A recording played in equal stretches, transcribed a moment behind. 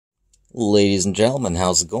Ladies and gentlemen,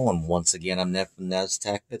 how's it going? Once again, I'm Ned from Ned's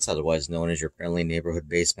Tech Bits, otherwise known as your friendly neighborhood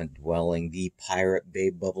basement dwelling, the Pirate Bay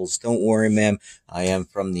Bubbles. Don't worry, ma'am, I am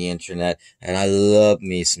from the internet, and I love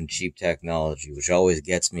me some cheap technology, which always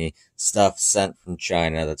gets me stuff sent from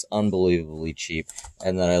China that's unbelievably cheap,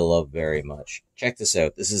 and that I love very much. Check this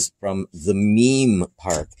out. This is from the Meme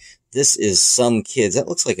Park. This is some kids. That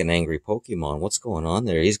looks like an angry Pokemon. What's going on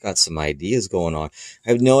there? He's got some ideas going on.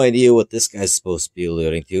 I have no idea what this guy's supposed to be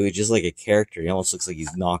alluding to. He's just like a character. He almost looks like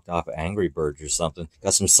he's knocked off Angry Birds or something.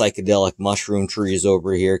 Got some psychedelic mushroom trees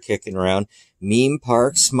over here kicking around. Meme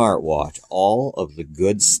Park Smartwatch. All of the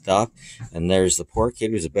good stuff. And there's the poor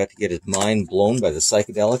kid who's about to get his mind blown by the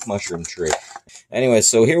psychedelic mushroom tree. Anyway,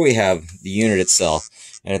 so here we have the unit itself.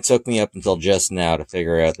 And it took me up until just now to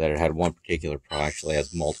figure out that it had one particular problem. Actually, it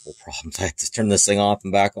has multiple problems. I have to turn this thing off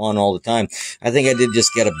and back on all the time. I think I did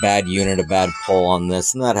just get a bad unit, a bad pull on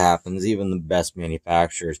this, and that happens. Even the best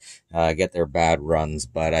manufacturers get their bad runs.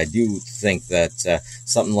 But I do think that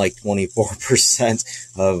something like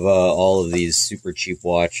 24% of all of these super cheap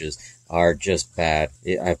watches are just bad.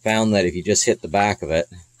 I found that if you just hit the back of it,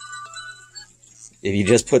 if you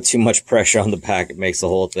just put too much pressure on the back, it makes the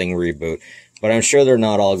whole thing reboot. But I'm sure they're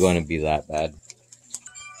not all going to be that bad.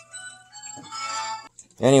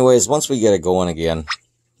 Anyways, once we get it going again,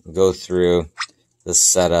 go through the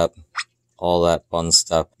setup, all that fun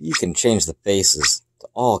stuff. You can change the faces to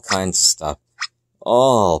all kinds of stuff.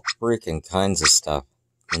 All freaking kinds of stuff.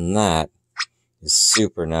 And that is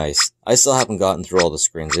super nice. I still haven't gotten through all the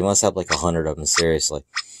screens. They must have like 100 of them, seriously.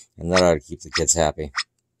 And that ought to keep the kids happy.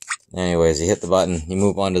 Anyways, you hit the button, you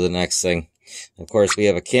move on to the next thing. Of course, we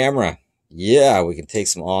have a camera. Yeah, we can take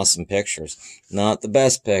some awesome pictures. Not the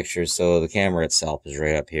best pictures, so the camera itself is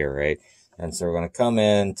right up here, right? And so we're going to come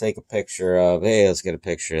in, take a picture of, hey, let's get a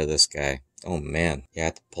picture of this guy. Oh, man, you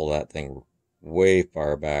have to pull that thing way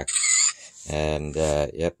far back. And,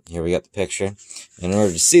 yep, here we got the picture. In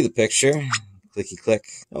order to see the picture, clicky click.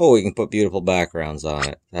 Oh, we can put beautiful backgrounds on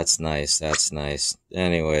it. That's nice, that's nice.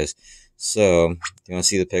 Anyways, so you want to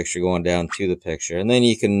see the picture, going down to the picture. And then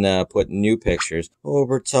you can put new pictures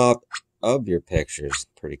over top of your pictures.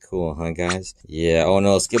 Pretty cool, huh, guys? Yeah. Oh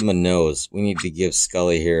no, let's give him a nose. We need to give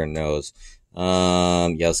Scully here a nose. Yeah,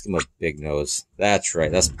 let's give him a big nose. That's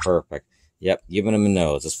right. That's perfect. Yep, giving him a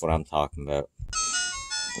nose. That's what I'm talking about.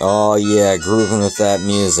 Oh yeah, grooving with that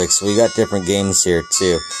music. So we got different games here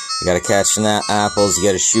too. You gotta catch some apples. You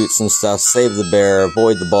gotta shoot some stuff. Save the bear.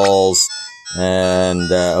 Avoid the balls.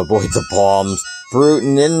 And avoid the bombs. Fruit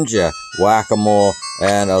Ninja. Whack-a-mole.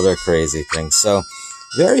 And other crazy things. So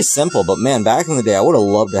very simple, but man, back in the day, I would have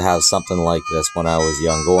loved to have something like this when I was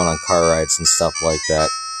young, going on car rides and stuff like that.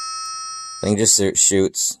 Thing just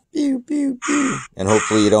shoots, pew, pew, pew, and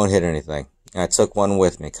hopefully you don't hit anything. And I took one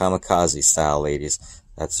with me, kamikaze style, ladies.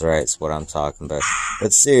 That's right, it's what I'm talking about.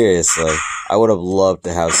 But seriously, I would have loved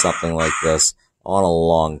to have something like this on a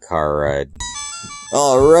long car ride.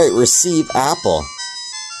 Alright, receive apple.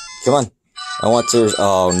 Come on. I want to,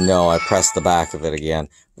 oh no, I pressed the back of it again.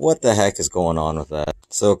 What the heck is going on with that?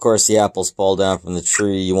 So, of course, the apples fall down from the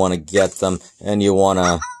tree. You want to get them, and you want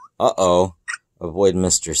to, avoid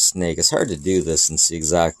Mr. Snake. It's hard to do this and see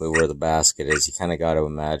exactly where the basket is. You kind of got to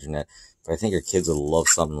imagine it. But I think your kids would love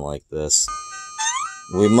something like this.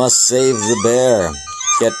 We must save the bear.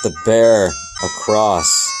 Get the bear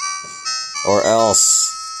across, or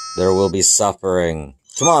else there will be suffering.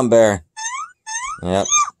 Come on, bear. Yep.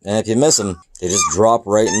 And if you miss them, they just drop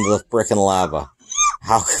right into the frickin' lava.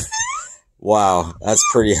 How? Wow, that's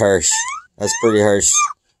pretty harsh. That's pretty harsh.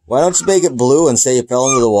 Why don't you make it blue and say you fell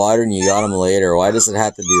into the water and you got him later? Why does it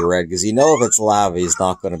have to be red? Because you know if it's lava, he's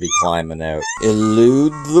not going to be climbing out.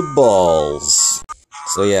 Elude the balls.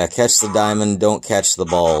 So yeah, catch the diamond, don't catch the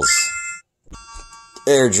balls.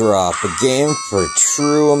 Airdrop, a game for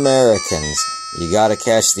true Americans. You gotta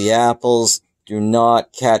catch the apples, do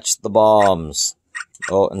not catch the bombs.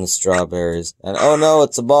 Oh, and the strawberries. And oh no,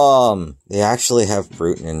 it's a bomb! They actually have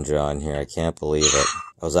Fruit Ninja on here. I can't believe it.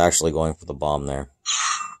 I was actually going for the bomb there.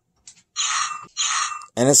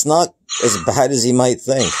 And it's not as bad as you might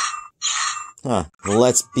think. Huh.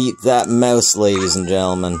 Let's beat that mouse, ladies and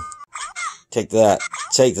gentlemen. Take that.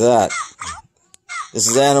 Take that. This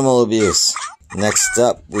is animal abuse. Next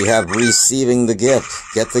up, we have receiving the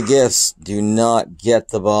gift. Get the gifts. Do not get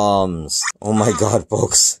the bombs. Oh my god,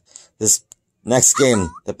 folks. This next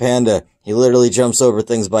game, the panda, he literally jumps over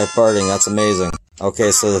things by farting. That's amazing.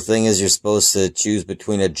 Okay, so the thing is you're supposed to choose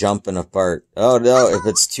between a jump and a fart. Oh no, if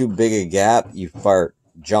it's too big a gap, you fart.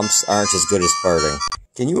 Jumps aren't as good as farting.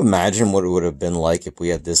 Can you imagine what it would have been like if we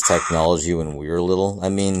had this technology when we were little? I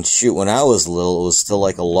mean, shoot, when I was little, it was still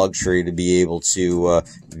like a luxury to be able to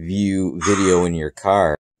view video in your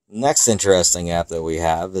car. Next interesting app that we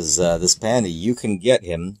have is this panda. You can get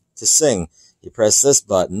him to sing. You press this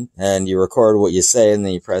button, and you record what you say, and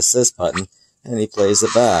then you press this button, and he plays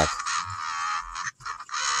it back.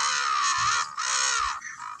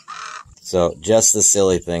 So, just the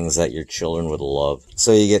silly things that your children would love.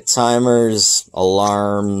 So you get timers,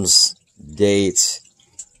 alarms, date,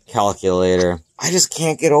 calculator. I just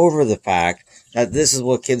can't get over the fact that this is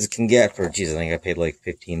what kids can get for, geez, I think I paid like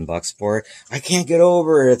 $15 for it. I can't get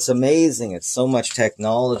over it. It's amazing. It's so much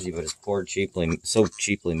technology, but it's so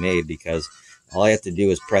cheaply made because all I have to do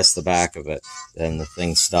is press the back of it. Then the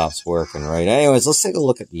thing stops working, right? Anyways, let's take a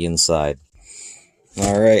look at the inside.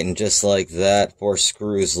 Alright, and just like that, 4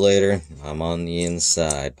 screws later, I'm on the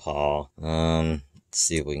inside, Paul. Let's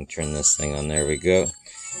see if we can turn this thing on. There we go.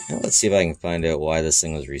 Now let's see if I can find out why this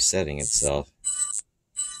thing was resetting itself.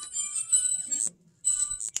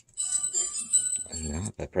 Now,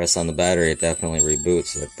 if I press on the battery, it definitely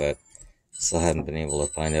reboots it, but still haven't been able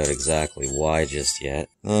to find out exactly why just yet.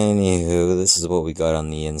 Anywho, this is what we got on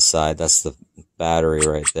the inside. That's the battery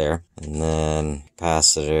right there. And then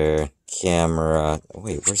capacitor, camera.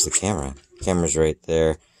 Wait, where's the camera? Camera's right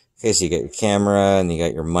there. Okay, so you got your camera and you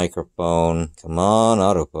got your microphone. Come on,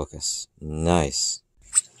 autofocus. Nice.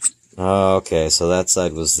 Okay, so that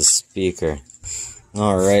side was the speaker.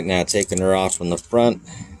 Alright, now taking her off from the front.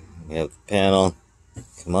 We have the panel.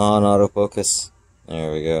 Come on, autofocus.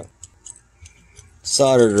 There we go.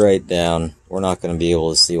 Soldered right down. We're not going to be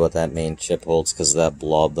able to see what that main chip holds because of that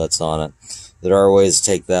blob that's on it. There are ways to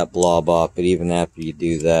take that blob off, but even after you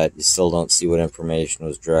do that, you still don't see what information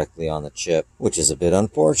was directly on the chip, which is a bit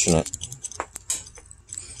unfortunate.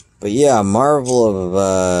 But yeah, a marvel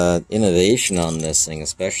of innovation on this thing,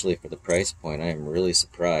 especially for the price point. I am really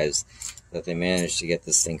surprised that they managed to get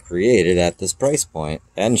this thing created at this price point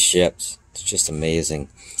and shipped. It's just amazing.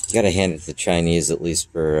 You gotta hand it to the Chinese, at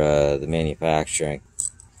least for the manufacturing.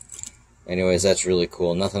 Anyways, that's really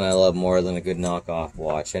cool. Nothing I love more than a good knockoff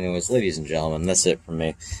watch. Anyways, ladies and gentlemen, that's it from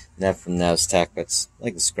me. Nev from Nev's Tech.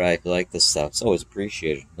 Like, subscribe if you like this stuff. It's always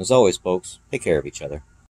appreciated. As always, folks, take care of each other.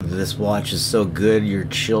 This watch is so good, your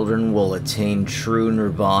children will attain true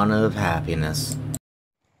nirvana of happiness.